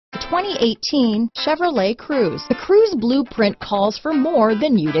2018 Chevrolet Cruze. The Cruze blueprint calls for more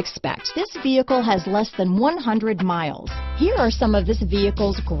than you'd expect. This vehicle has less than 100 miles. Here are some of this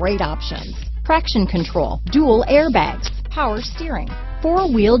vehicle's great options: traction control, dual airbags, power steering,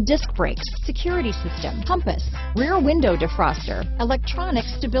 four-wheel disc brakes, security system, compass, rear window defroster, electronic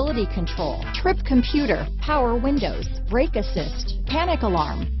stability control, trip computer, power windows, brake assist, panic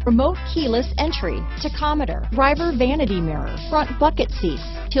alarm, remote keyless entry, tachometer, driver vanity mirror, front bucket seats,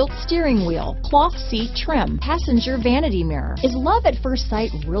 tilt steering wheel, cloth seat trim, passenger vanity mirror. Is love at first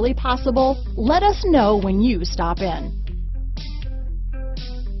sight really possible? Let us know when you stop in.